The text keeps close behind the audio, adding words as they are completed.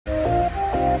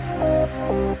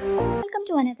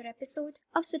another episode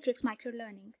of Citrix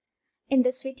Microlearning. In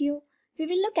this video, we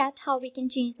will look at how we can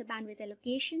change the bandwidth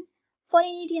allocation for an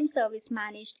ADM service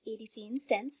managed ADC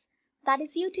instance that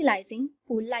is utilizing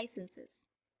pool licenses.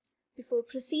 Before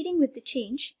proceeding with the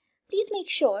change, please make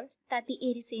sure that the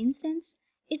ADC instance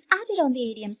is added on the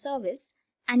ADM service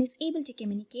and is able to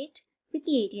communicate with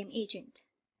the ADM agent.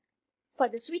 For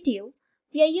this video,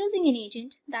 we are using an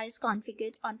agent that is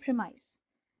configured on premise.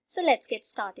 So let's get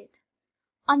started.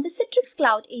 On the Citrix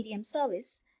Cloud ADM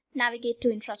service, navigate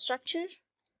to Infrastructure,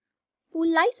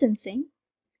 Pool Licensing,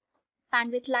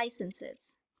 Bandwidth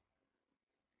Licenses.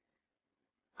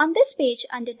 On this page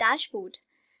under Dashboard,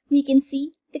 we can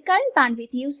see the current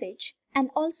bandwidth usage and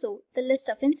also the list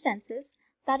of instances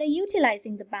that are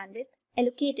utilizing the bandwidth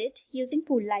allocated using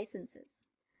pool licenses.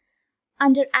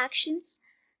 Under Actions,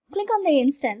 click on the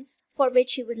instance for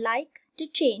which you would like to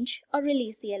change or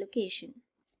release the allocation.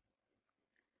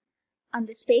 On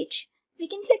this page, we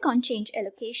can click on Change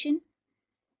Allocation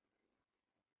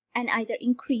and either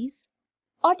increase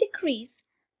or decrease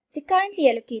the currently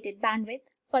allocated bandwidth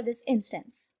for this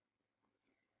instance.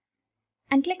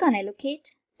 And click on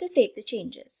Allocate to save the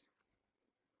changes.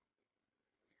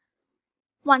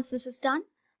 Once this is done,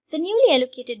 the newly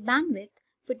allocated bandwidth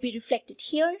would be reflected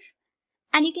here,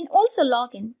 and you can also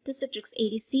log in to Citrix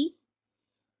ADC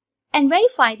and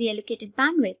verify the allocated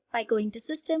bandwidth by going to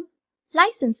System,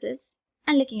 Licenses,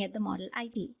 and looking at the model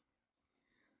ID.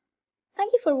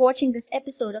 Thank you for watching this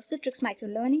episode of Citrix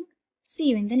Microlearning. See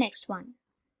you in the next one.